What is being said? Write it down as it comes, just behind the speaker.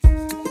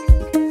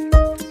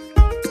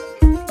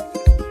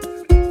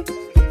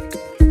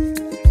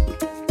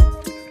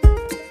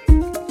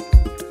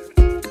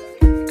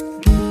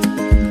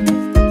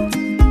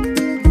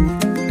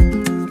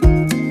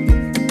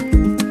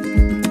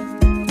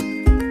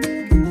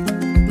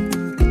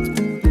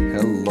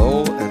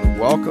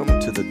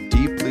welcome to the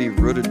Deeply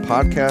Rooted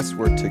podcast,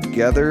 where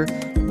together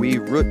we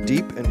root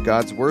deep in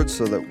God's Word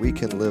so that we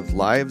can live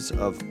lives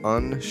of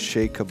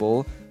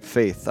unshakable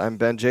faith. I'm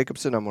Ben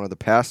Jacobson. I'm one of the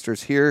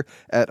pastors here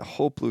at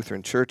Hope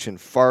Lutheran Church in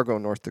Fargo,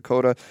 North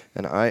Dakota,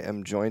 and I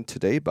am joined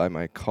today by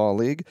my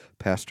colleague,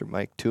 Pastor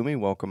Mike Toomey.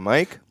 Welcome,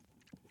 Mike.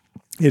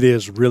 It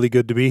is really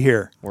good to be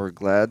here. We're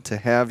glad to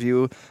have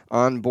you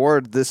on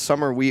board. This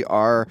summer we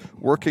are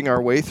working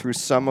our way through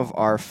some of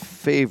our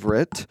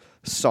favorite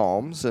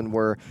psalms, and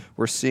we're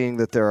seeing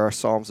that there are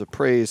psalms of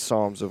praise,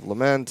 psalms of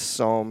lament,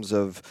 psalms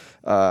of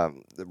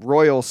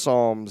royal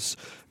psalms,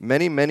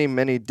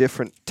 many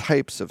different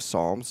types of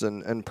psalms,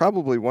 and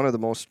probably one of the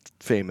most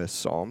famous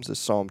psalms is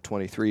Psalm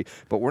 23,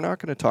 but we're not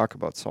going to talk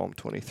about Psalm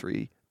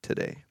 23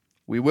 today.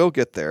 We will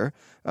get there,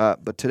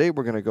 but today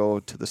we're going to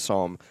go to the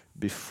psalm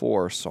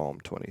before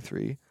Psalm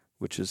 23,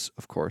 which is,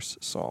 of course,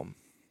 Psalm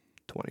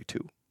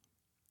 22.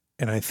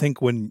 And I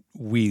think when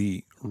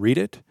we read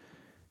it,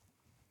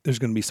 there's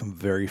going to be some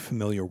very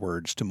familiar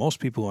words to most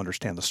people who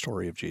understand the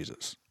story of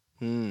Jesus.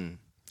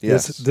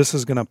 Yes. This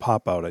is going to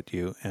pop out at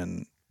you,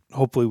 and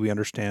hopefully we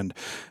understand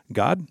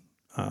God.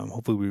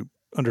 Hopefully we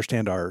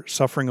understand our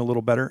suffering a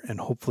little better,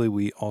 and hopefully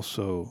we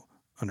also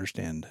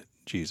understand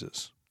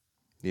Jesus.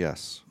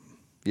 Yes,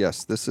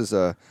 this is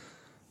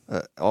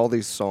all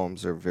these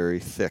psalms are very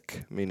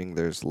thick, meaning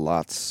there's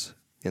lots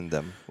in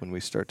them when we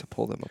start to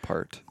pull them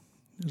apart.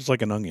 It's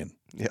like an onion.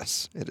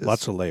 Yes, it is.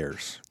 Lots of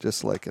layers.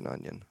 Just like an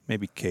onion.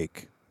 Maybe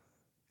cake.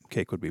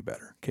 Cake would be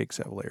better. Cakes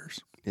have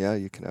layers. Yeah,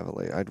 you can have a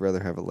layer. I'd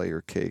rather have a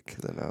layer cake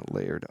than a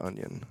layered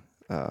onion.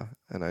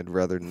 And I'd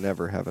rather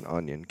never have an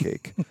onion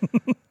cake.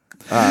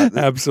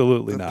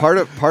 Absolutely not.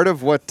 Part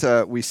of what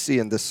we see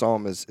in this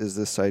psalm is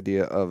this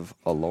idea of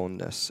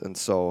aloneness. And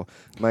so,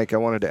 Mike, I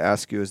wanted to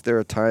ask you, is there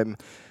a time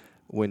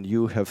when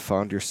you have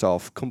found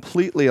yourself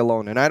completely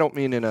alone? And I don't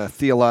mean in a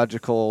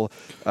theological,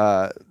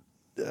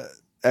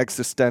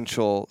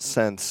 existential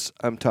sense.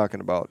 I'm talking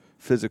about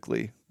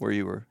physically, where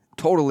you were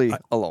totally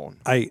alone.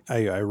 I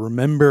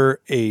remember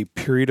a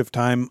period of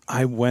time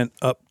I went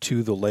up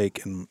to the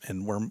lake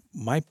and where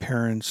my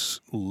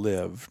parents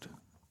lived.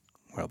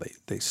 Well,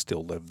 they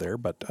still live there,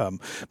 but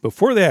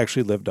before they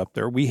actually lived up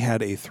there, we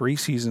had a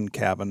 3-season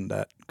cabin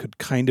that could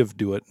kind of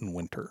do it in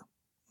winter.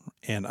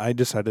 And I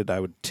decided I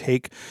would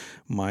take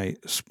my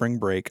spring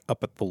break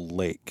up at the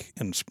lake.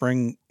 And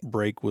spring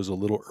break was a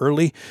little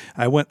early.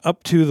 I went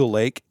up to the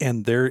lake,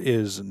 and there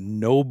is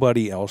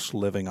nobody else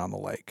living on the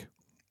lake.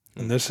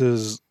 And this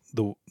is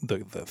the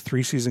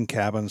 3-season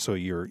cabin, so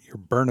you're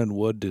burning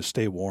wood to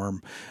stay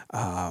warm.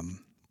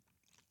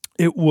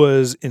 It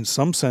was, in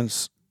some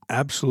sense,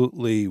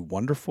 absolutely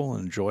wonderful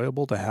and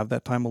enjoyable to have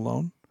that time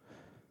alone.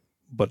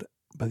 But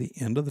by the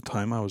end of the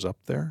time I was up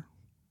there,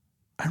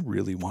 I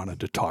really wanted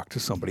to talk to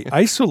somebody.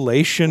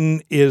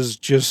 Isolation is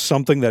just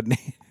something that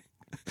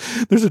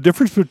there's a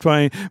difference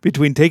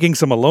between taking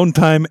some alone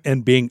time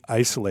and being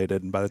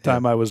isolated. And by the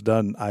time I was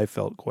done, I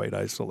felt quite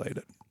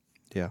isolated.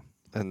 Yeah.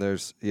 And I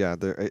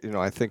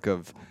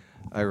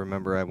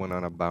remember I went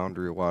on a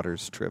Boundary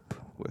Waters trip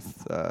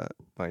with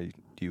my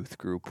youth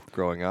group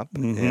growing up.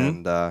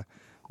 Mm-hmm. And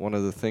one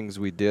of the things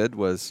we did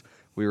was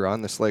we were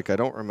on this lake. I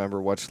don't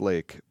remember which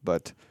lake,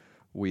 but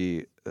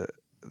the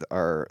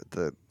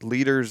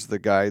leaders, the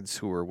guides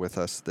who were with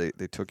us,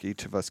 they took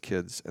each of us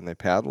kids and they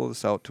paddled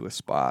us out to a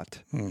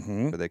spot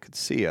where they could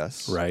see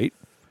us. Right.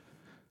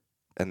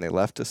 And they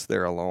left us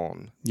there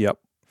alone. Yep.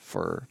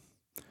 For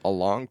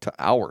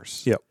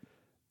hours. Yep.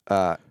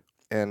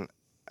 And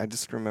I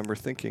just remember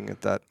thinking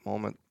at that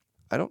moment,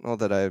 I don't know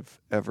that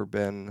I've ever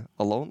been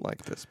alone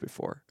like this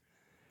before.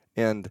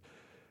 And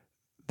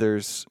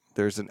there's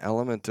an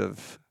element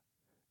of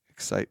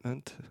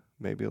excitement,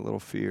 maybe a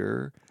little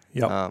fear.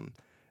 Yep.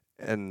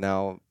 And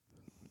now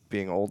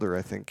being older,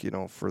 I think,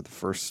 for the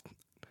first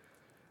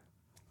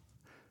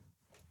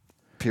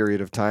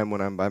period of time when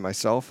I'm by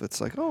myself,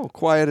 it's like, oh,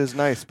 quiet is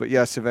nice. But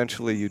yes,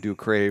 eventually you do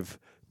crave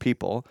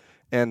people.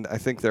 And I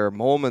think there are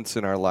moments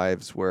in our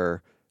lives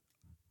where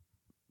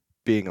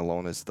being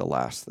alone is the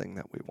last thing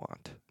that we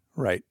want.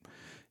 Right.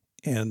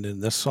 And in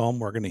this psalm,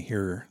 we're going to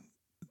hear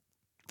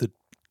the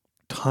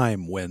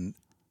time when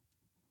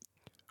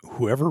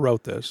whoever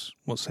wrote this,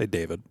 we'll say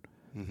David,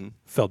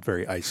 felt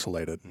very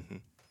isolated. Mm-hmm.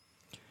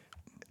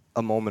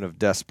 A moment of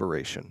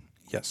desperation.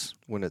 Yes.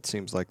 When it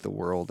seems like the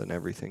world and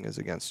everything is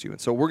against you.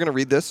 And so we're going to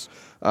read this,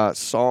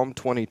 Psalm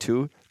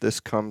 22. This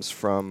comes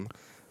from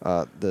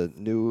the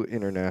New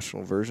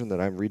International Version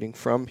that I'm reading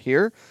from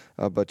here,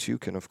 but you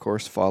can, of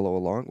course, follow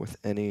along with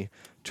any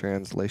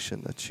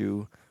translation that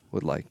you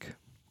would like.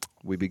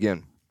 We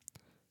begin.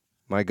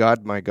 My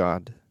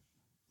God,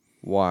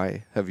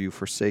 why have you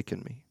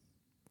forsaken me?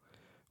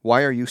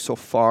 Why are you so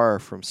far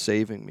from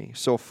saving me,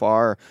 so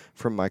far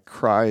from my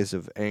cries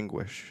of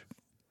anguish?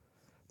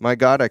 My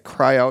God, I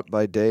cry out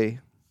by day,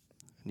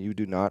 and you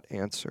do not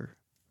answer.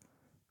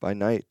 By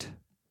night,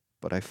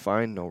 but I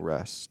find no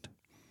rest.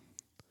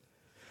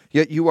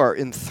 Yet you are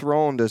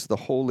enthroned as the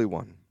Holy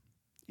One.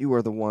 You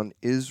are the one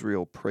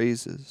Israel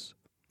praises,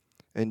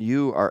 and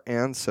you, our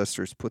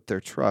ancestors, put their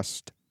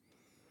trust.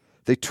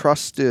 They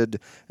trusted,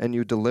 and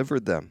you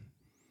delivered them.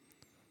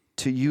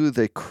 To you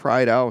they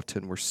cried out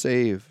and were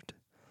saved.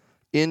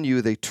 In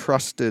you they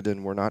trusted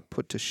and were not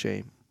put to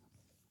shame.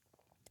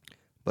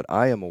 But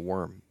I am a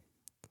worm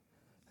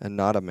and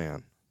not a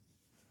man,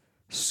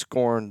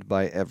 scorned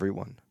by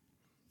everyone,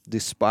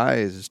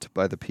 despised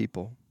by the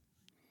people.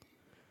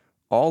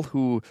 All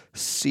who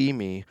see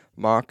me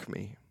mock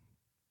me.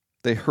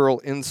 They hurl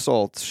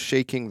insults,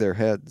 shaking their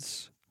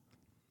heads.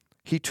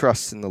 He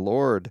trusts in the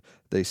Lord,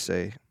 they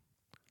say.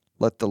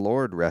 Let the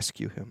Lord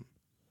rescue him.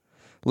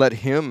 Let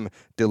him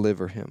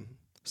deliver him,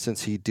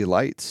 since he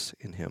delights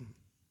in him.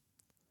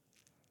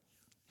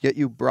 Yet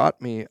you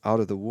brought me out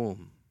of the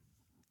womb.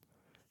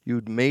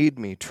 You'd made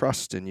me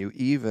trust in you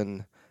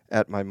even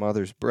at my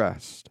mother's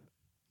breast.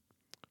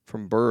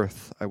 From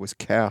birth I was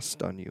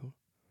cast on you.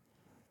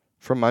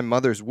 From my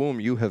mother's womb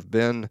you have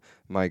been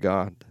my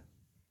God.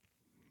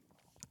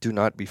 Do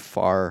not be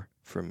far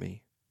from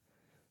me,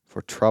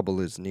 for trouble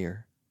is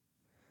near.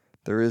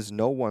 There is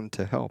no one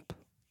to help.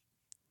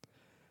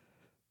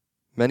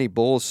 Many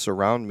bulls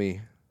surround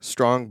me.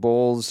 Strong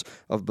bulls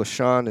of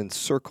Bashan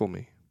encircle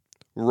me.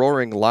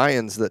 Roaring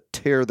lions that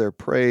tear their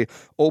prey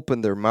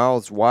open their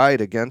mouths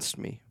wide against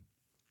me.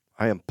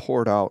 I am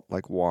poured out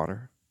like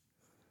water.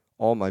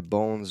 All my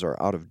bones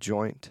are out of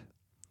joint.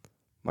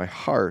 My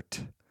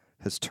heart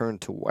has turned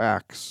to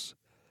wax.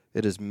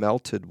 It is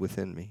melted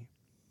within me.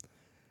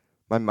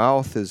 My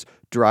mouth is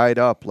dried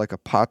up like a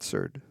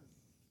potsherd,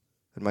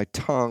 and my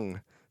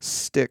tongue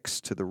sticks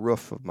to the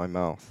roof of my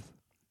mouth.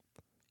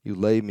 You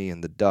lay me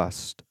in the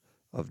dust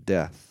of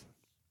death.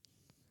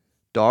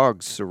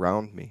 Dogs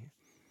surround me.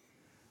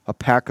 A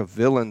pack of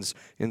villains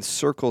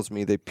encircles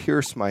me. They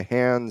pierce my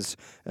hands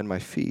and my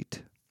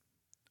feet.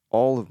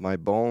 All of my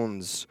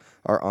bones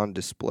are on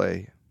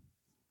display.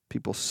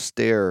 People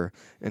stare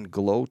and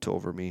gloat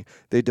over me.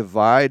 They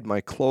divide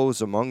my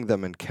clothes among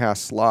them and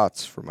cast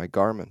lots for my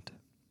garment.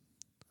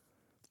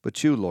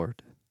 But you,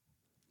 Lord,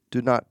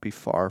 do not be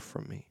far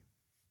from me.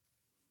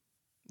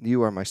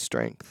 You are my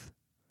strength.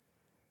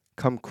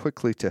 Come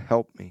quickly to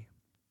help me.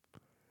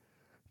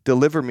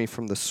 Deliver me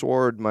from the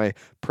sword, my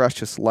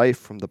precious life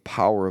from the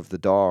power of the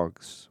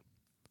dogs.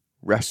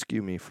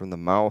 Rescue me from the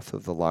mouth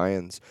of the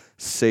lions.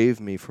 Save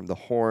me from the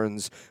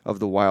horns of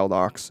the wild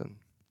oxen.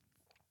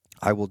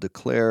 I will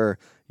declare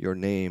your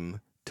name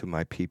to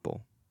my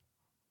people.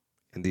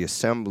 In the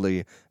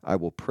assembly I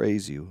will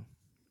praise you.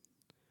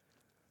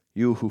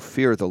 You who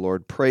fear the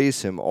Lord,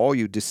 praise him. All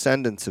you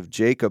descendants of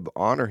Jacob,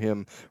 honor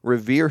him.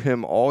 Revere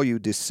him, all you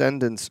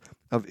descendants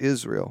of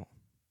Israel.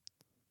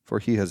 For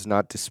he has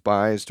not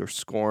despised or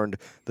scorned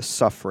the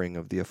suffering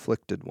of the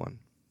afflicted one.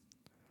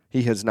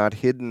 He has not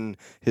hidden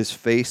his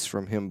face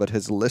from him, but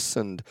has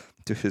listened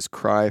to his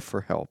cry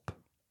for help.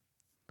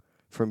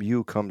 From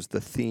you comes the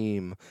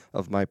theme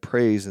of my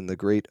praise in the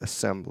great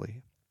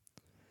assembly.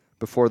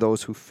 Before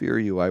those who fear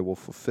you, I will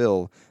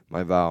fulfill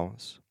my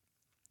vows.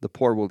 The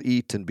poor will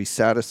eat and be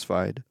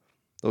satisfied.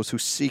 Those who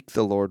seek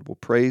the Lord will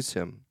praise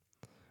him.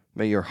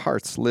 May your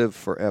hearts live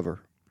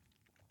forever.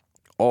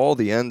 All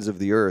the ends of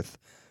the earth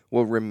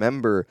will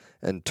remember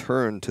and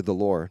turn to the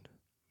Lord,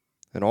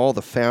 and all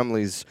the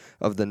families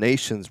of the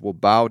nations will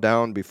bow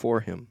down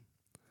before him.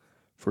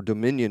 For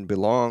dominion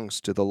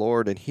belongs to the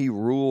Lord, and he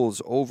rules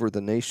over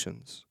the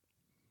nations.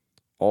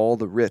 All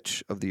the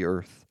rich of the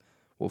earth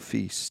will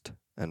feast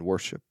and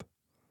worship.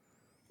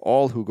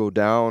 All who go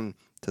down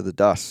to the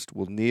dust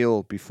will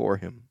kneel before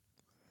him,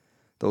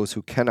 those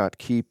who cannot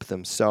keep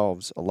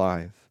themselves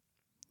alive.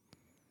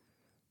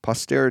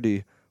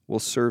 Posterity will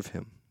serve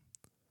him.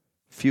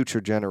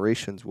 Future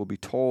generations will be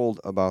told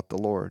about the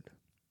Lord.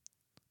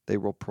 They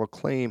will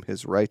proclaim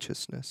his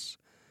righteousness,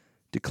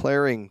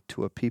 declaring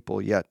to a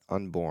people yet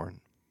unborn,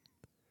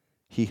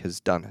 he has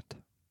done it.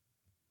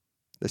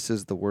 This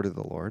is the word of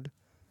the Lord.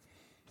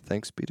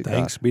 Thanks be to God.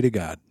 Thanks be to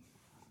God.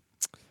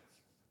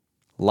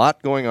 A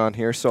lot going on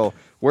here. So,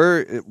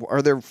 where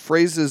are there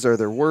phrases, are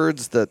there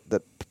words that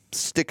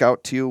stick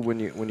out to you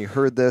when you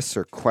heard this,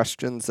 or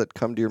questions that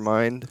come to your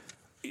mind?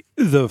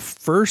 The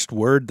first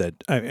word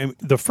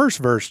the first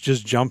verse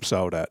just jumps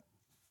out at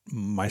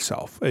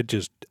myself. It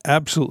just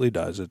absolutely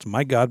does. It's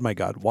my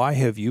God, why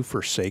have you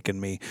forsaken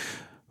me?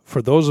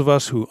 For those of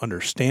us who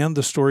understand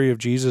the story of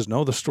Jesus,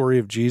 know the story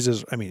of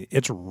Jesus, I mean,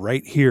 it's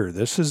right here.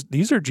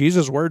 These are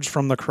Jesus' words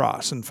from the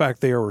cross. In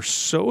fact, they are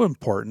so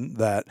important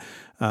that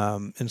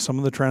in some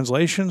of the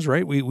translations,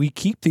 right, we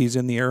keep these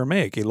in the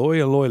Aramaic.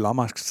 Eloi, Eloi,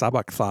 lama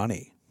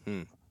sabachthani.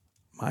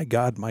 My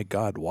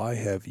God, why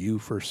have you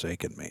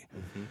forsaken me?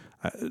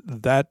 Mm-hmm.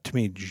 That to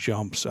me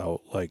jumps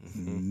out like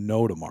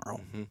no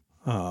tomorrow.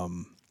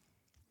 Mm-hmm.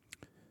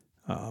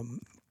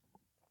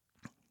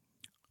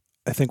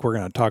 I think we're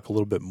going to talk a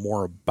little bit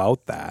more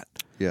about that.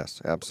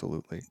 Yes,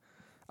 absolutely.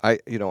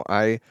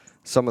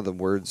 Some of the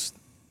words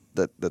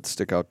that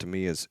stick out to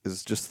me is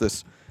just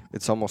this.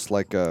 It's almost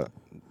like a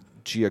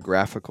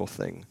geographical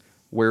thing.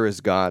 Where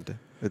is God?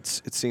 It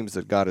seems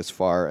that God is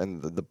far,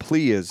 and the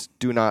plea is,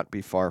 do not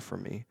be far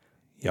from me.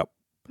 Yep.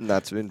 And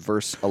that's in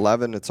verse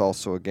 11. It's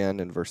also again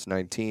in verse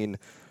 19.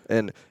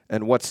 And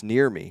what's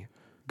near me?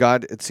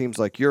 God, it seems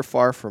like you're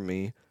far from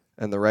me.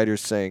 And the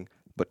writer's saying,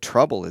 but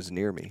trouble is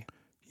near me.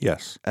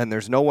 Yes. And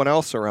there's no one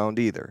else around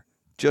either.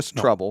 Just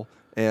No. trouble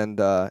and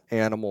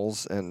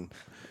animals and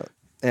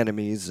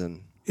enemies.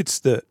 And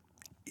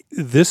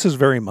This is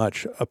very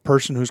much a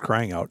person who's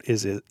crying out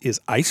is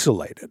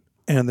isolated,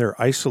 and they're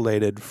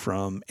isolated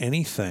from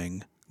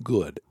anything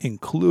good,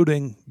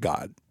 including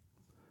God.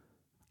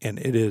 And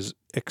it is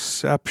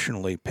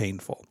exceptionally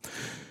painful.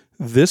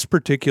 This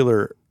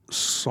particular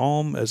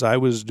psalm, as I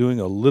was doing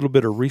a little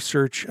bit of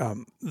research,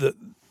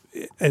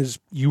 as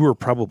you were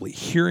probably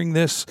hearing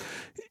this,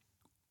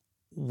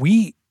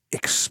 we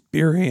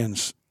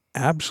experience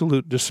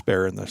absolute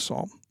despair in this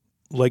psalm,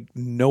 like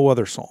no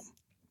other psalm.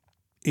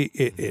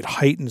 It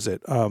heightens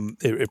it.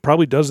 It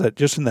probably does that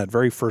just in that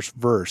very first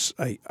verse.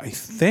 I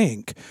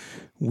think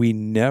we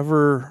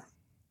never.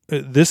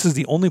 This is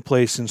the only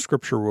place in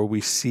Scripture where we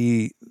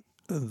see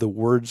the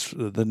words,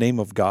 the name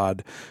of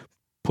God,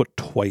 put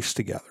twice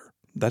together.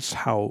 That's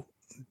how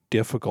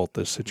difficult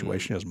this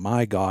situation is.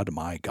 My God,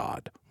 my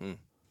God.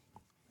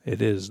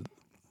 It is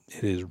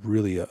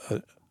really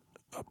a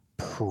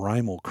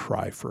primal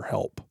cry for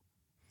help.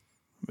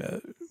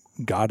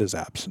 God is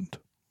absent,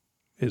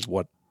 is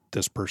what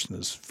this person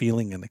is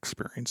feeling and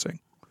experiencing.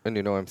 And,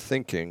 I'm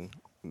thinking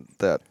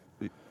that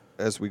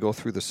as we go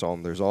through the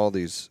psalm, there's all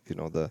these,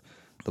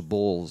 the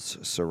bulls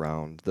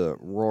surround, the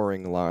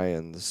roaring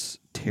lions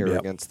tear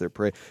against their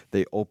prey.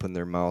 They open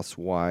their mouths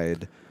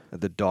wide.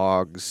 The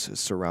dogs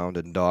surround,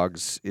 and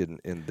dogs in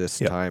this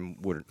time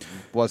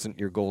wasn't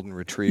your golden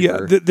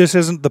retriever. Yeah, this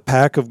isn't the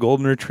pack of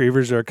golden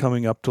retrievers that are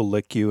coming up to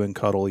lick you and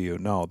cuddle you.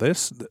 No,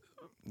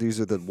 these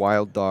are the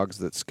wild dogs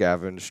that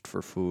scavenged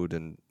for food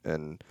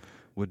and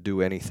would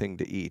do anything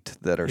to eat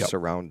that are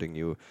surrounding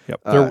you.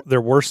 Yep, they're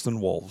worse than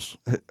wolves.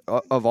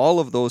 Of all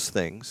of those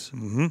things,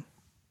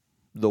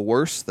 the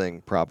worst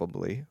thing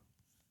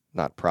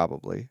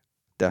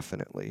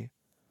definitely,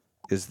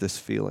 is this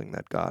feeling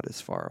that God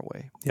is far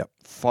away. Yep.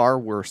 Far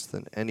worse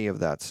than any of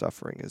that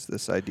suffering is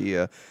this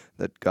idea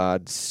that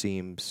God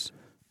seems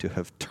to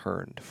have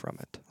turned from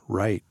it.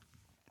 Right.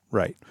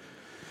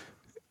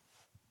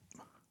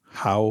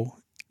 How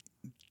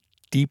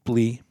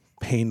deeply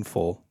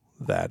painful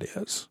that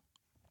is.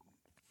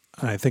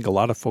 And I think a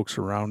lot of folks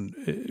around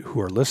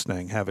who are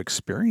listening have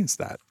experienced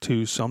that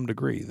to some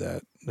degree,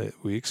 that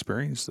we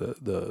experience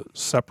the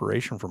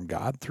separation from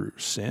God through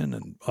sin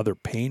and other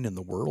pain in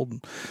the world,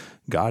 and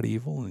God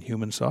evil and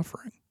human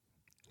suffering.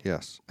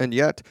 Yes. And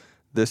yet,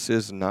 this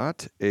is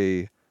not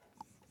a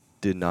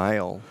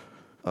denial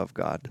of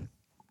God.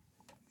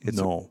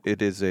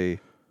 It is a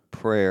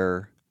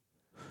prayer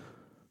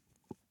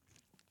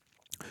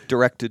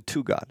directed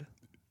to God.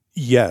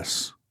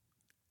 Yes.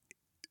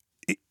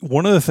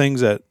 One of the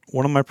things that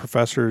one of my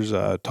professors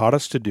taught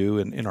us to do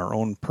in our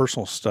own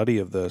personal study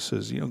of this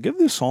is, give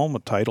this psalm a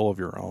title of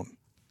your own.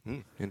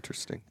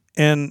 Interesting.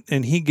 And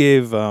he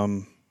gave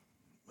a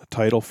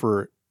title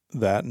for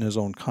that in his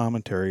own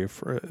commentary.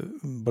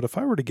 But if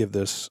I were to give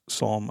this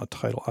psalm a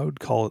title, I would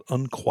call it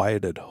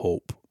Unquieted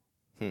Hope.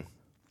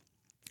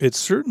 It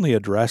certainly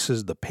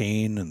addresses the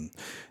pain and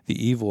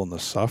the evil and the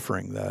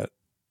suffering that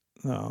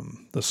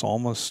the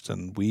psalmist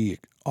and we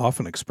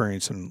often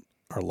experience in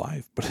our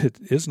life, but it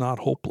is not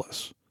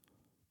hopeless,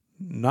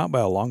 not by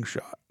a long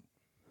shot.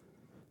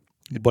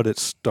 But it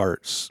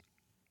starts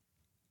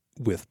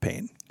with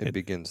pain. It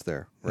begins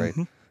there, right?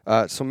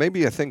 So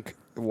maybe I think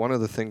one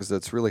of the things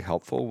that's really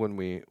helpful when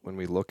we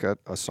look at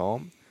a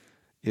psalm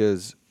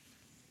is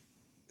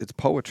it's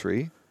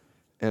poetry,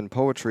 and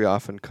poetry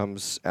often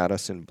comes at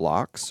us in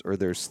blocks, or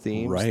there's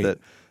themes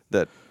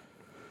that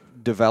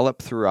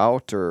develop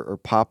throughout or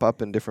pop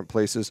up in different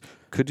places.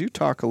 Could you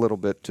talk a little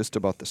bit just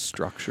about the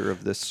structure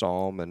of this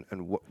psalm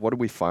and what do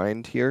we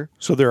find here?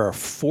 So there are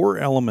 4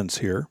 elements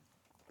here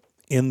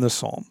in the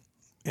psalm,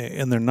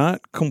 and they're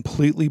not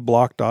completely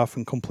blocked off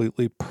and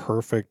completely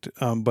perfect,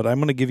 but I'm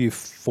going to give you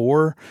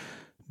 4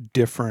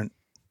 different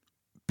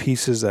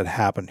pieces that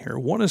happen here.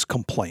 One is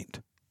complaint.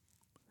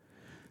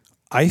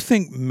 I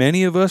think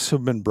many of us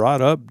have been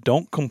brought up,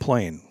 don't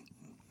complain.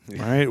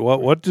 Right?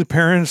 What do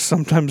parents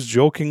sometimes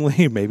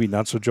jokingly, maybe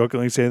not so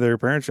jokingly, say to their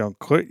parents?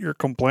 Quit your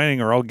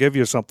complaining, or I'll give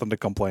you something to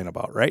complain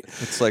about. Right?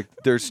 It's like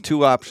there's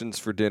 2 options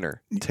for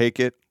dinner: take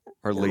it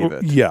or leave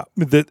it. Yeah,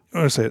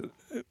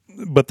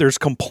 but there's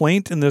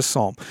complaint in this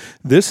psalm.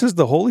 This is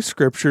the Holy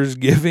Scriptures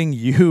giving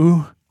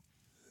you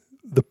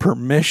the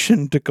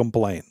permission to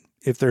complain.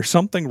 If there's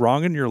something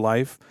wrong in your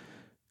life,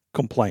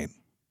 complain.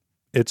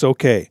 It's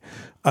okay.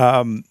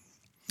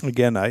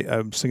 Again,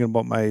 I'm thinking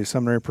about my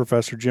seminary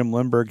professor, Jim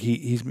Lindberg.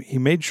 He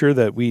made sure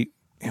that we,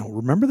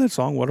 remember that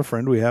song, What a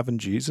Friend We Have in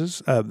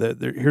Jesus?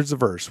 Here's the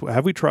verse.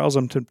 Have we trials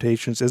and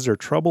temptations? Is there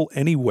trouble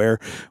anywhere?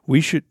 We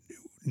should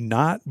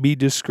not be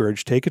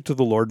discouraged. Take it to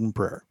the Lord in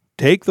prayer.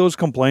 Take those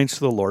complaints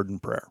to the Lord in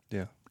prayer.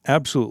 Yeah.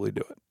 Absolutely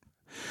do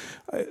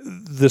it.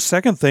 The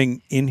second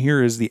thing in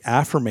here is the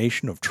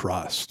affirmation of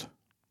trust.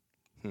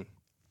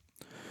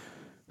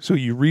 So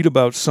you read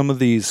about some of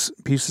these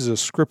pieces of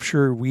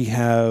scripture. We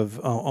have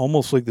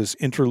almost like this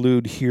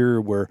interlude here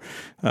where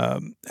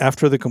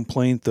after the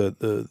complaint,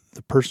 the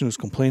person who's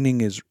complaining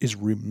is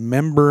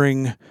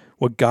remembering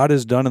what God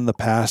has done in the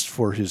past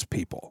for his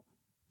people.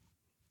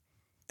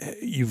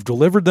 You've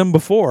delivered them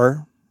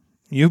before.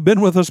 You've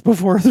been with us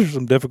before. There's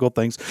some difficult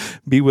things.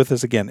 Be with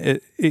us again.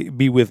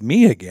 Be with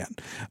me again.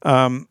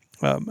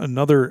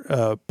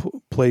 Another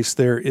place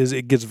there is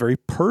it gets very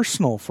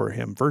personal for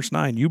him. Verse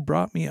 9, you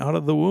brought me out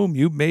of the womb.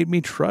 You made me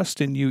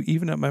trust in you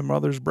even at my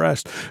mother's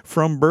breast.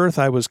 From birth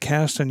I was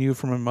cast on you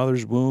from my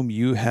mother's womb.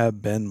 You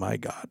have been my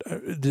God.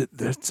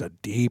 That's a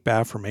deep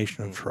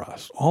affirmation of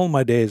trust. All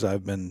my days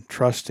I've been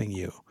trusting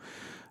you.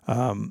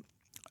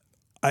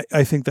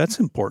 I think that's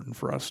important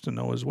for us to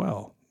know as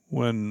well.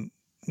 When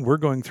we're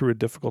going through a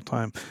difficult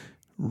time,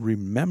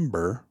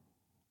 remember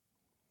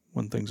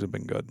when things have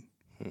been good.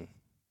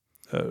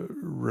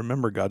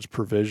 Remember God's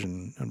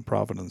provision and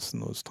providence in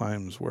those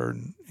times where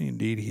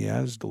indeed he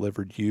has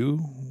delivered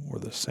you or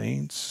the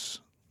saints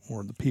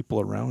or the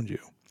people around you.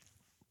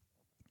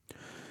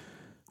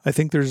 I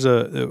think there's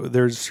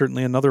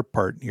certainly another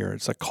part here.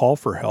 It's a call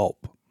for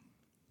help.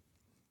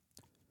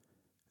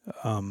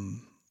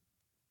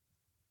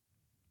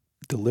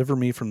 Deliver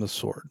me from the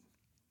sword.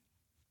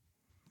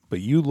 But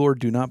you, Lord,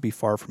 do not be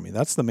far from me.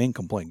 That's the main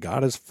complaint.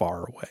 God is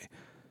far away.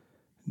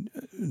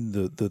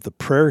 The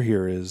prayer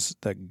here is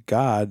that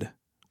God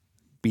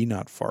be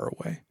not far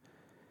away.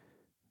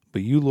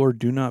 But you, Lord,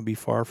 do not be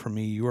far from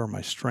me. You are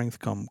my strength.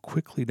 Come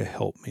quickly to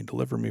help me.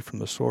 Deliver me from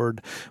the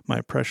sword, my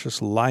precious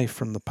life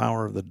from the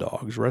power of the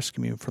dogs.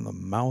 Rescue me from the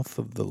mouth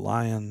of the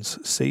lions.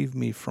 Save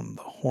me from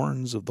the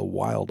horns of the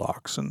wild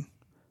oxen.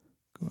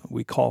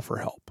 We call for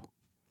help.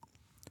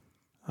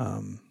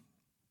 And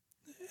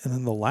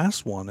then the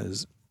last one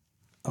is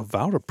a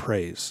vow to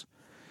praise.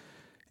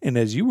 And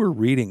as you were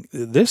reading,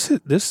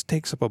 this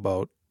takes up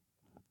about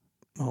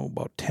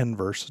 10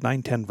 verses,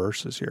 10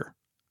 verses here.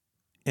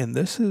 And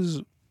this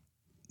is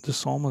the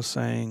psalmist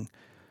saying,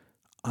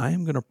 I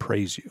am going to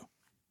praise you.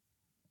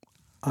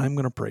 I'm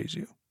going to praise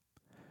you.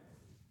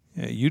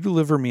 You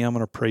deliver me, I'm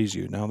going to praise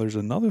you. Now, there's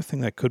another thing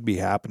that could be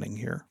happening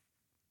here.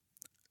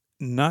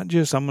 Not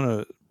just I'm going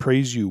to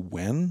praise you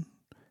when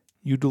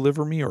you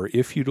deliver me or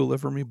if you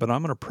deliver me, but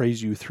I'm going to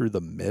praise you through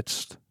the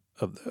midst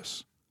of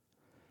this.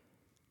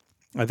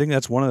 I think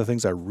that's one of the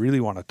things I really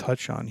want to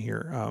touch on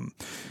here.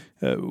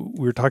 We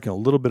were talking a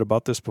little bit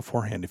about this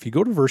beforehand. If you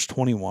go to verse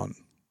 21.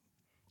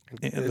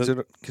 Is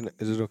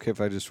it okay if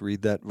I just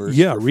read that verse?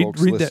 Yeah, for read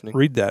folks that. listening?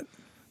 Read that.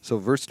 So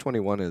verse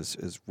 21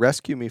 is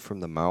rescue me from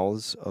the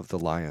mouths of the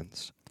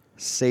lions.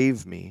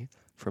 Save me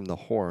from the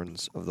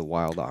horns of the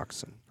wild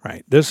oxen.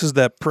 Right. This is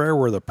that prayer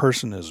where the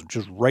person is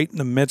just right in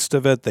the midst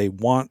of it. They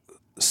want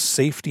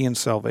safety and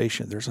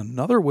salvation. There's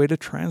another way to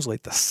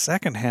translate the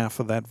second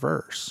half of that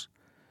verse.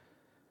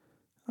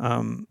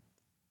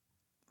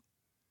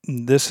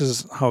 This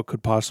is how it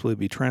could possibly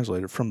be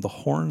translated. From the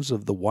horns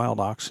of the wild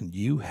oxen,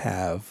 you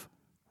have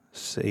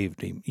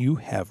saved me. You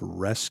have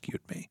rescued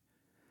me.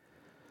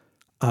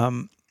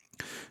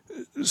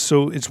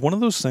 So it's one of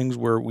those things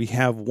where we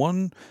have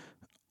one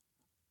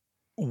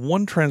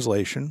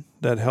translation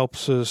that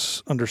helps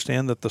us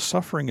understand that the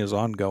suffering is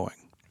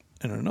ongoing,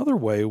 and another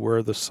way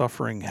where the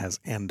suffering has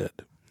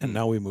ended. And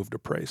now we move to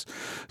praise.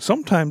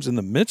 Sometimes in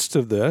the midst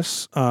of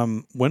this,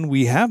 when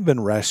we have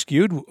been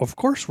rescued, of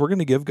course, we're going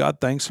to give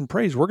God thanks and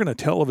praise. We're going to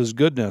tell of his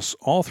goodness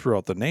all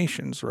throughout the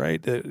nations,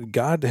 right?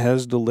 God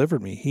has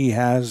delivered me. He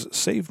has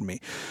saved me.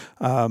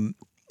 But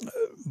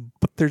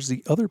there's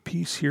the other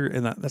piece here,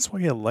 and that's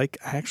why I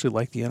actually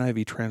like the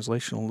NIV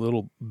translation a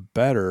little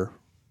better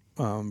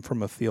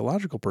from a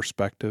theological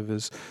perspective,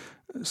 is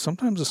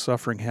sometimes the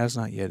suffering has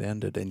not yet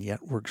ended, and yet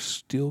we're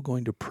still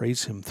going to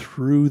praise him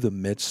through the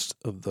midst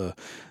of the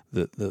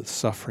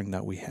suffering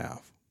that we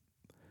have.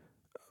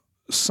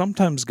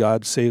 Sometimes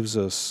God saves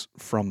us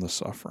from the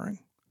suffering.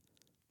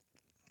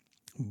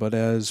 But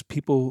as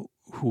people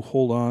who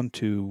hold on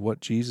to what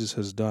Jesus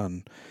has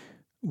done,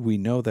 we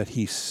know that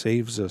he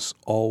saves us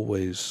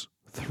always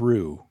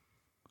through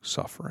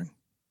suffering.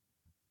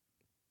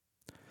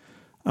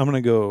 I'm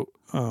going to go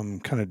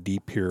kind of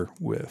deep here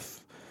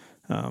with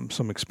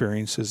some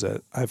experiences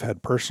that I've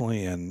had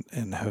personally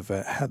and have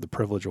had the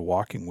privilege of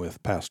walking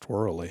with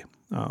pastorally.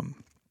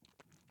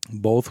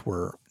 Both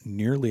were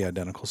nearly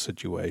identical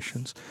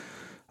situations.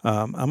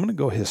 I'm going to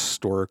go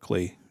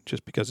historically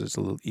just because it's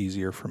a little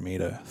easier for me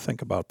to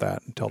think about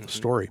that and tell the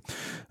story.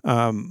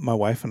 My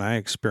wife and I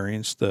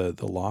experienced the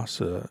loss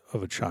of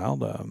a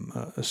child,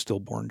 a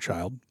stillborn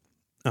child.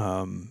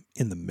 In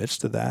the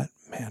midst of that,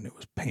 man, it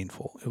was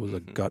painful. It was a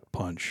gut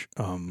punch.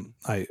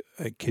 I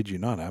kid you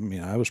not. I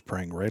mean, I was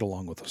praying right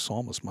along with the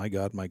psalmist, my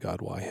God,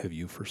 why have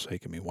you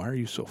forsaken me? Why are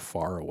you so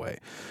far away?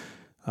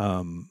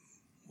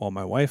 While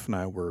my wife and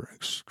I were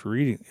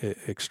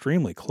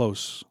extremely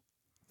close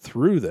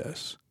through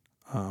this,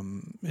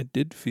 it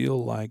did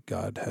feel like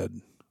God had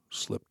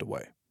slipped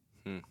away.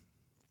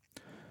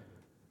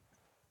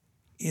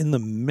 in the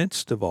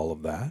midst of all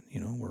of that,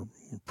 we're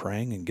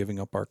praying and giving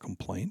up our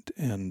complaint.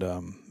 And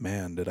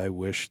man, did I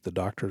wish the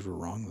doctors were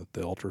wrong, that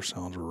the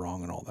ultrasounds were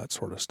wrong, and all that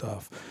sort of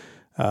stuff.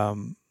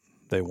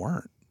 They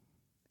weren't.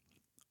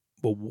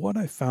 But what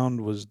I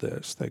found was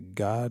this, that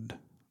God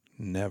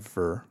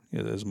never,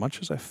 as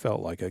much as I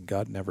felt like it,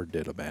 God never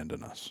did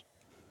abandon us.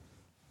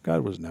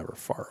 God was never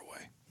far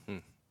away.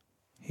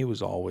 He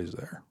was always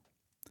there.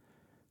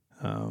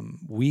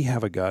 We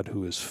have a God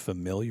who is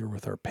familiar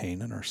with our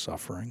pain and our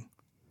suffering.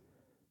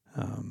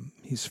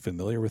 He's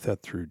familiar with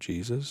that through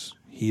Jesus.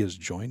 He has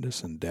joined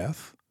us in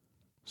death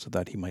so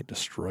that he might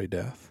destroy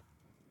death.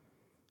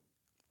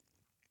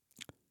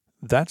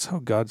 That's how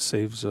God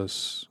saves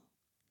us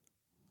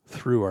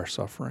through our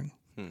suffering.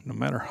 No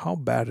matter how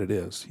bad it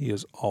is, he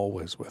is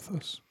always with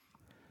us.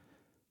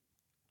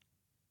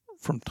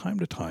 From time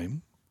to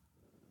time,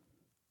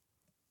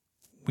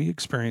 we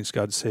experience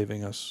God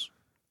saving us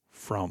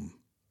from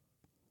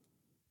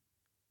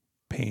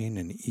pain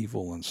and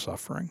evil and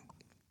suffering.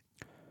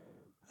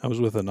 I was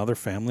with another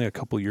family a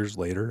couple years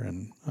later,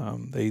 and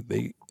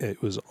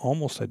it was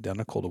almost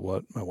identical to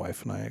what my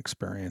wife and I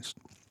experienced.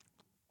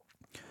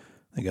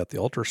 They got the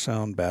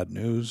ultrasound, bad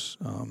news.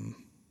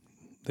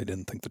 They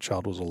didn't think the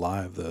child was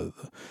alive. The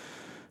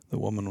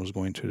woman was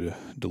going to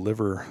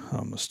deliver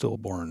a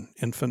stillborn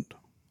infant.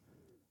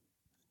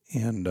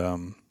 And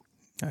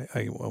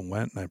I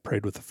went and I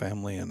prayed with the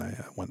family, and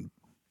I went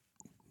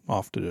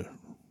off to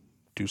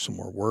do some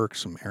more work,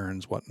 some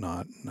errands,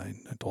 whatnot. And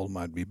I told them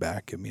I'd be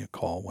back. Give me a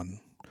call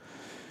when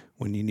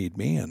you need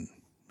me. And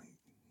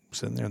I'm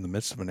sitting there in the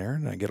midst of an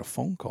errand, and I get a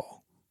phone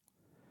call.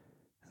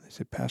 And they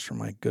say, "Pastor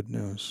Mike, good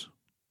news.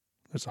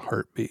 There's a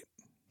heartbeat.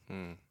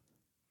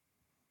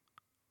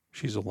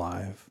 She's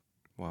alive."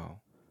 Wow.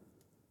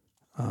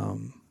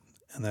 And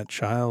that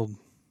child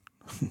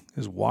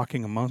is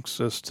walking amongst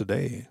us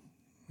today,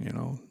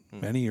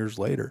 many years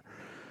later.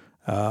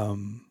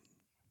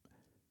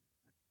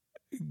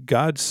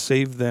 God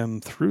saved them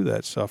through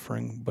that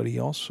suffering, but he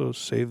also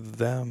saved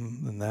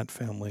them and that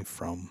family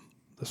from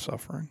the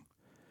suffering.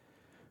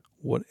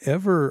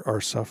 Whatever our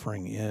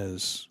suffering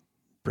is,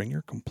 bring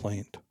your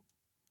complaint.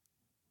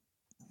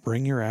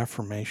 Bring your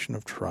affirmation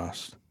of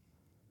trust.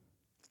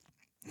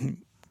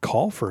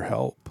 Call for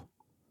help.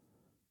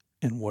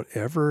 And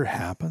whatever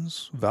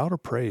happens, vow to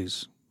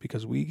praise,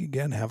 because we,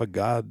 again, have a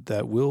God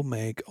that will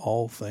make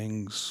all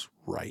things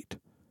right.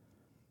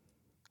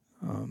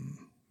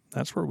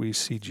 That's where we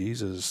see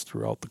Jesus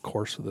throughout the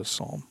course of this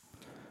psalm.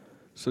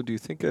 So do you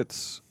think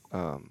it's,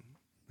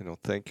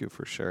 thank you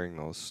for sharing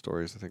those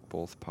stories. I think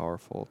both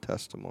powerful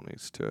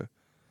testimonies to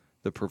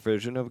the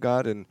provision of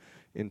God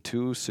in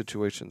two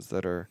situations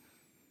that are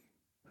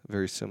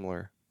very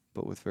similar,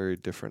 but with very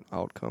different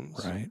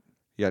outcomes. Right.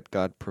 Yet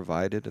God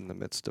provided in the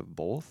midst of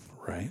both.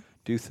 Right.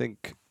 Do you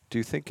think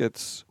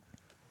it's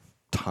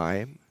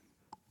time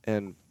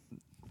and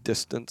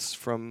distance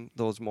from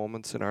those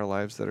moments in our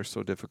lives that are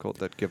so difficult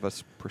that give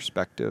us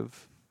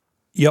perspective?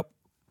 Yep.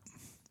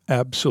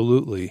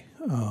 Absolutely.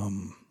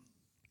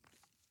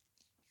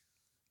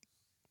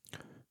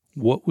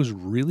 What was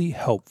really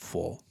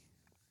helpful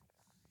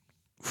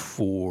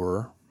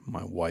for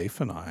my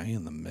wife and I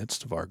in the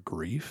midst of our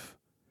grief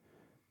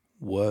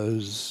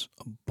was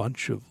a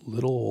bunch of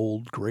little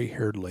old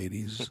gray-haired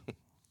ladies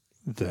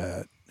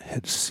that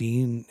had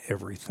seen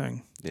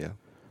everything. Yeah.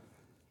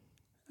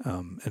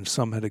 And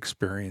some had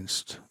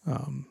experienced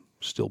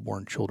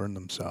stillborn children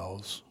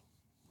themselves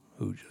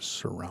who just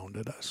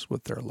surrounded us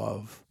with their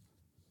love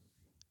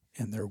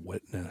and their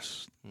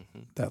witness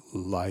that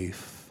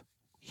life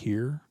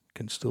here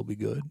can still be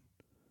good,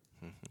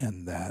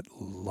 and that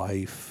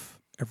life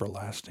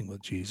everlasting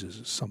with Jesus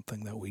is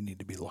something that we need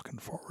to be looking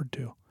forward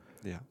to.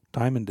 Yeah.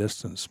 Time and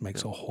distance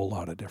makes a whole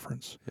lot of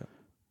difference.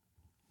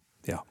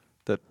 Yeah.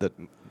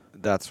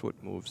 That's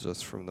what moves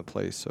us from the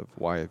place of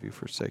why have you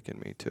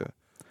forsaken me to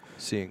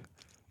seeing,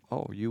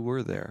 oh, you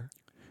were there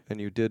and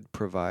you did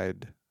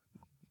provide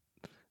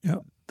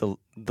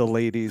the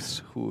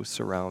ladies who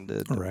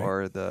surrounded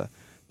or the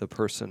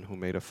person who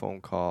made a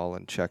phone call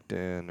and checked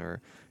in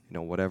or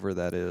whatever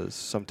that is.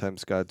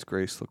 Sometimes God's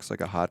grace looks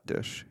like a hot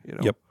dish,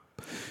 Yep.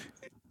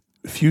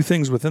 A few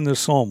things within this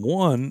psalm.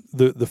 One,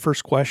 the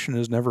first question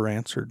is never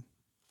answered.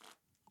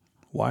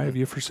 Why have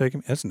you forsaken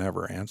me? It's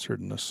never answered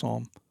in this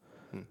psalm.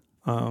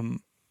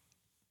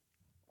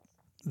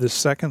 The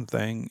second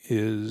thing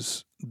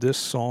is this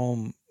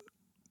psalm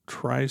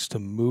tries to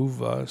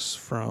move us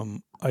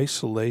from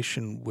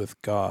isolation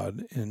with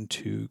God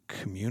into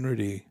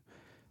community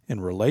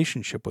and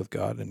relationship with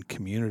God and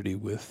community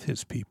with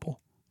his people.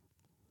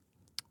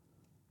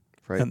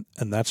 Right.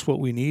 And that's what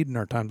we need in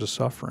our times of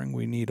suffering.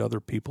 We need other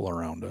people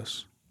around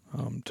us.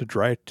 To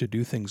try to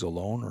do things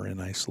alone or in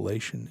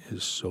isolation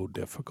is so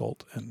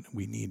difficult, and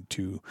we need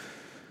to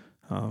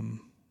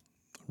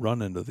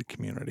run into the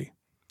community.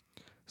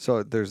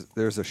 So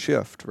there's a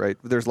shift, right?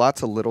 There's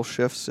lots of little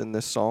shifts in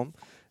this psalm,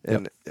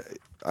 and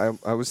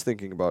I was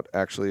thinking about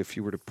actually if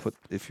you were to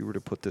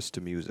put this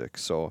to music.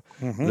 So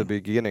the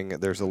beginning,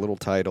 there's a little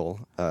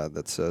title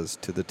that says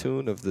 "To the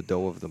tune of the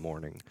doe of the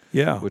morning."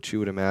 Yeah, which you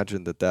would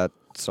imagine that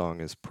song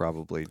is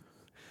probably,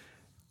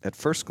 at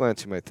first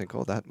glance, you might think,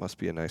 oh, that must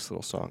be a nice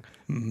little song.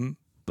 Mm-hmm.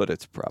 But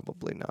it's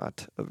probably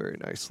not a very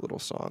nice little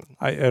song.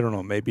 I don't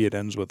know. Maybe it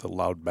ends with a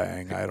loud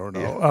bang. I don't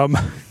know.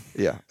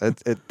 Yeah.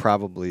 It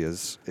probably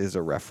is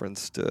a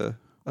reference to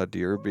a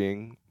deer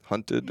being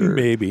hunted or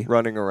Maybe.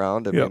 running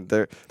around. I Yep.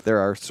 mean, there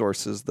are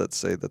sources that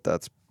say that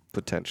that's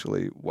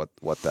potentially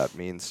what that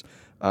means.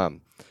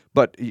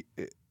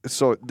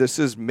 So this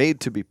is made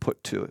to be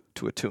put to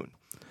a tune,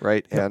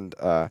 right? Yep. And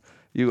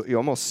you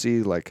almost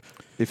see, like,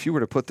 if you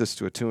were to put this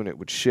to a tune, it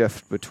would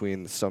shift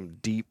between some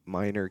deep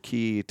minor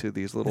key to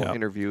these little Yep.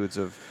 interviews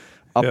of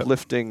Yep.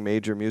 uplifting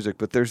major music.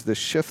 But there's this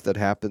shift that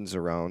happens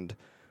around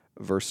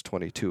verse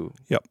 22.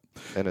 Yep.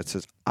 And it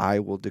says, I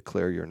will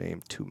declare your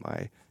name to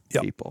my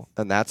Yep. people.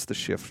 And that's the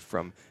shift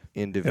from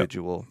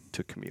individual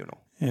to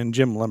communal. And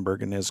Jim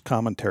Lemberg in his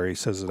commentary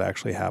says it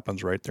actually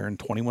happens right there in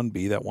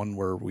 21b, that one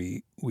where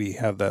we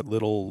have that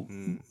little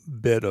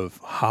bit of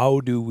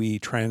how do we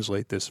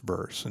translate this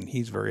verse. And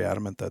he's very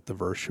adamant that the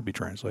verse should be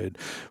translated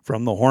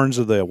from the horns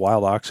of the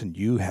wild oxen,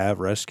 you have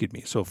rescued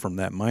me. So from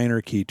that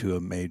minor key to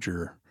a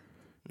major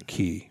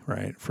key,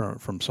 right?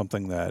 From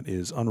something that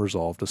is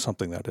unresolved to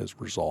something that is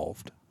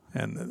resolved.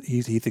 And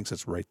he thinks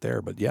it's right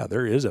there. But yeah,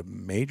 there is a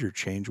major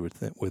change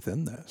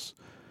within this.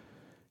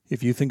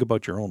 If you think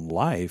about your own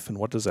life and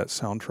what does that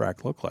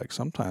soundtrack look like,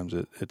 sometimes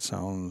it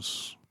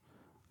sounds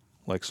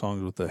like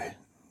songs with the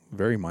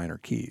very minor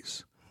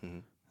keys.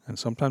 Mm-hmm. And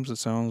sometimes it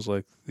sounds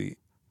like the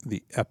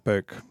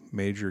epic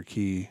major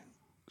key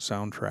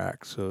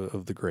soundtracks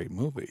of the great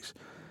movies.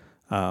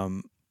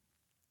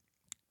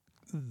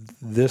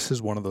 This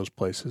is one of those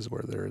places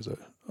where there is a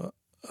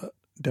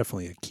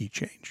definitely a key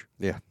change.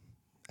 Yeah,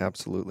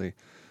 absolutely.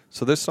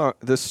 So this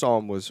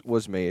psalm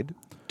was made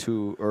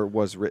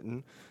was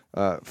written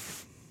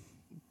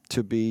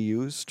to be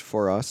used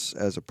for us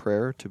as a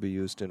prayer, to be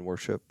used in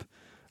worship.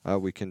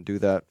 We can do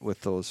that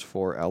with those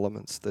 4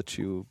 elements that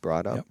you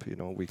brought up.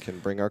 Yep. We can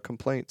bring our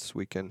complaints.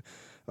 We can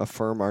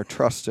affirm our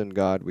trust in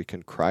God. We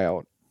can cry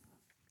out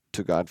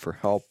to God for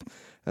help.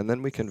 And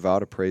then we can vow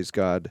to praise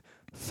God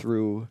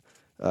through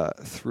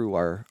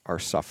our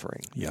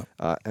suffering. Yep.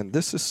 And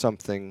this is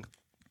something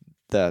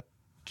that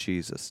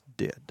Jesus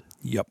did.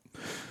 Yep.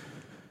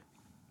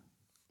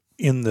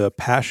 In the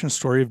Passion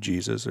story of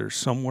Jesus, there's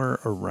somewhere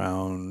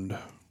around,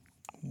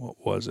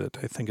 what was it?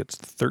 I think it's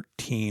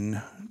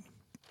 13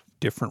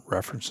 different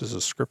references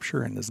of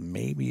Scripture, and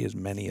maybe as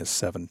many as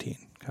 17.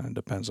 Kind of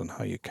depends on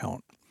how you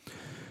count.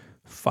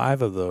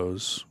 5 of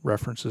those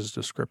references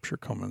to Scripture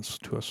come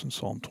to us in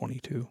Psalm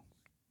 22.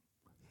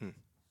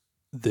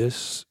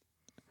 This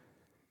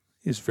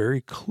is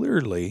very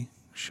clearly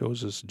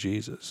shows us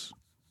Jesus.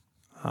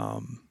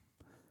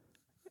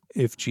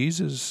 If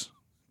Jesus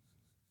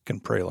can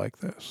pray like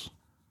this,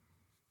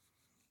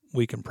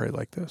 we can pray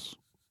like this.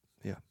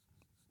 Yeah.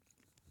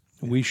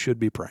 We should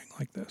be praying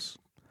like this.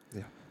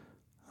 Yeah.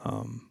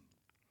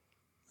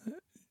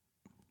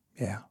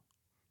 Yeah.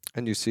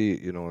 And you see,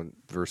 in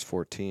verse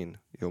 14,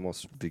 you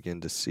almost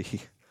begin to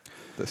see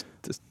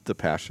the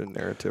passion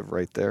narrative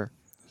right there.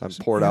 I'm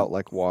poured out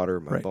like water.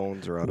 My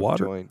bones are out of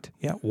joint.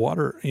 Yeah,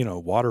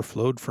 water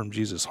flowed from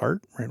Jesus'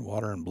 heart, right?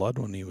 Water and blood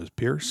when he was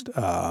pierced.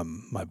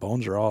 My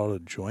bones are all out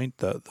of joint.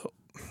 When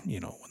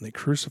they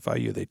crucify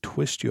you, they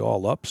twist you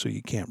all up so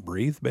you can't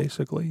breathe,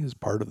 basically, is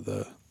part of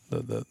the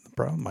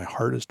problem. My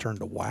heart is turned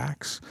to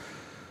wax.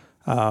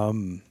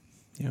 Some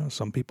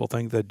people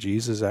think that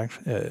Jesus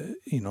actually,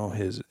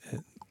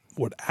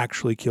 what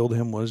actually killed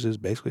him was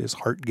basically his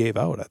heart gave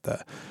out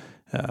at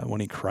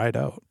when he cried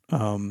out.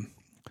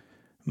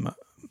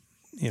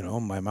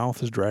 My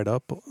mouth is dried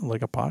up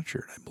like a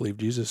potsherd. I believe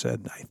Jesus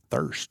said, I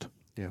thirst.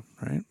 Yeah.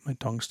 Right? My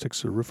tongue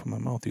sticks to the roof of my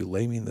mouth. You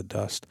lay me in the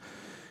dust.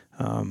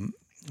 I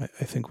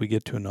think we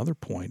get to another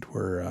point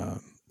where,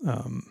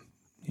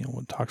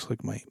 when talks like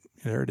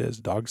there it is,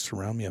 dogs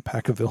surround me, a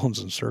pack of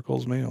villains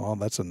encircles me. Well,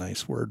 that's a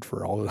nice word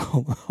for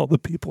all the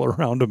people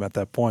around him at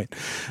that point.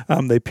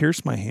 They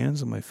pierce my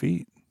hands and my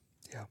feet.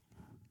 Yeah.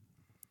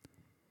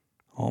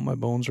 All my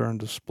bones are on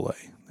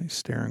display. They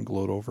stare and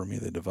gloat over me.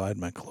 They divide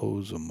my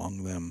clothes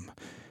among them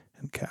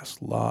and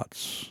cast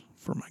lots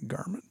for my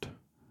garment.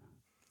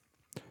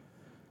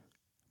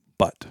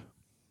 But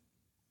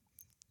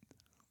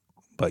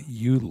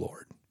you,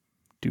 Lord,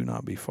 do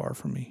not be far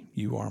from me.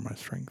 You are my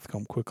strength.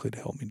 Come quickly to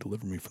help me.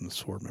 Deliver me from the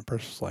sword, my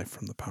precious life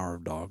from the power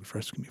of dogs.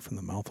 Rescue me from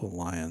the mouth of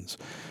lions,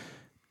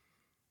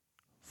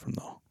 from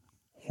the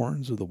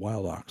horns of the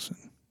wild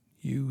oxen.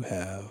 You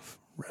have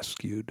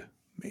rescued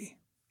me.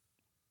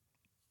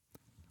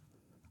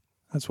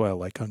 That's why I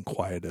like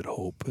Unquieted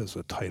Hope as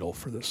a title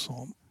for this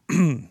psalm.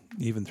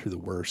 Even through the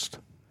worst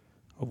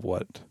of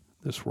what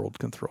this world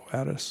can throw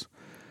at us,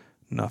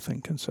 nothing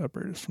can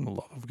separate us from the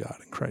love of God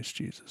in Christ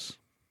Jesus.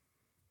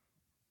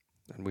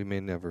 And we may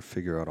never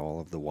figure out all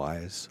of the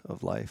whys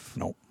of life.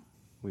 Nope.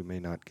 We may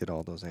not get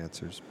all those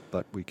answers,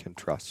 but we can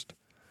trust.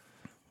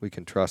 We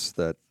can trust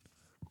that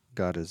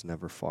God is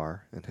never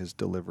far, and his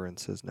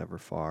deliverance is never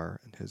far,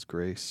 and his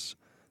grace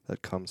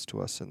that comes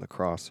to us in the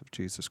cross of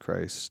Jesus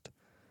Christ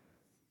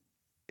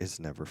is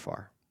never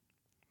far.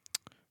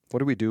 What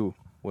do we do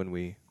when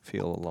we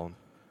feel alone?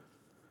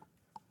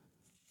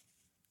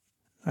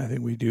 I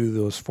think we do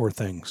those 4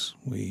 things.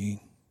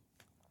 We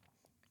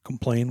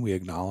complain, we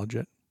acknowledge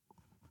it.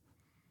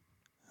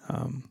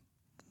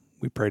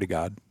 We pray to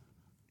God.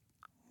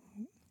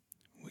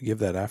 We give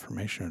that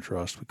affirmation of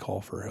trust. We call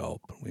for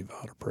help. We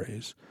vow to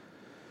praise.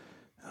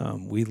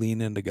 We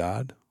lean into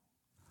God.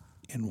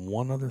 And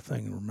one other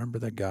thing, remember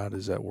that God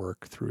is at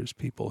work through his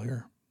people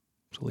here.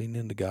 So lean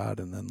into God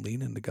and then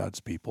lean into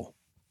God's people.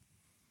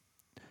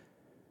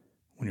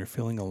 When you're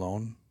feeling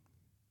alone,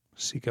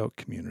 seek out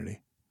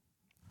community.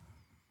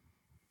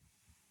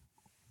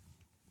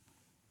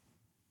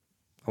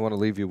 I want to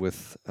leave you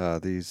with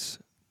these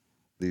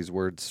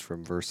words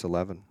from verse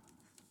 11.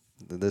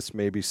 This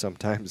maybe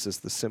sometimes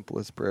is the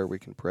simplest prayer we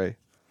can pray.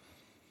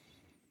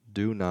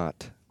 Do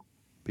not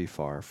be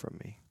far from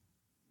me.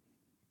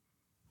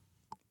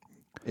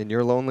 In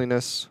your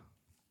loneliness,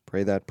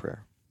 pray that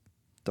prayer.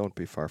 Don't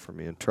be far from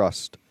me, and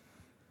trust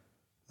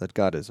that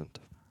God isn't.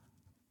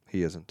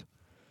 He isn't.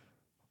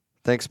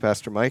 Thanks,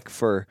 Pastor Mike,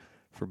 for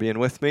being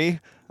with me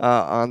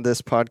on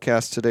this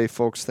podcast today,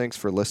 folks. Thanks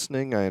for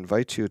listening. I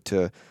invite you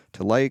to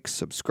like,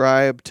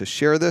 subscribe, to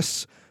share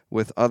this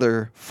with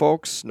other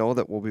folks. Know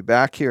that we'll be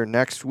back here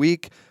next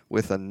week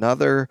with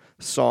another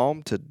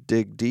psalm to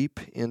dig deep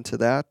into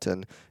that.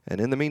 And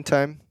in the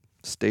meantime,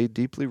 stay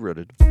deeply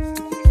rooted.